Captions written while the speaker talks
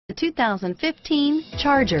The 2015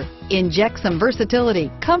 Charger. Inject some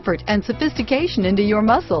versatility, comfort, and sophistication into your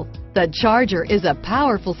muscle. The Charger is a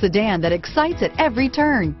powerful sedan that excites at every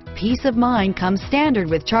turn. Peace of mind comes standard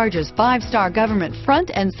with Charger's 5-star government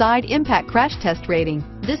front and side impact crash test rating.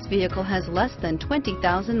 This vehicle has less than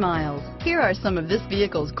 20,000 miles. Here are some of this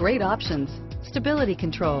vehicle's great options: stability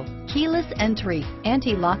control, keyless entry,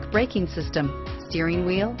 anti-lock braking system, steering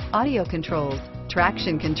wheel audio controls,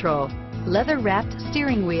 traction control, leather-wrapped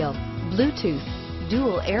steering wheel, Bluetooth,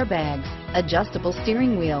 dual airbags, adjustable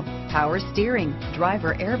steering wheel, power steering,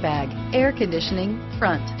 driver airbag, air conditioning,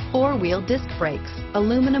 front, 4-wheel disc brakes,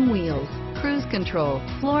 aluminum wheels, cruise control,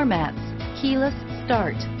 floor mats, keyless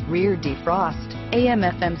start, rear defrost,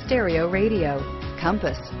 AM/FM stereo radio,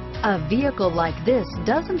 compass. A vehicle like this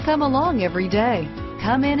doesn't come along every day.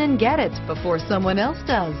 Come in and get it before someone else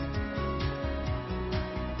does.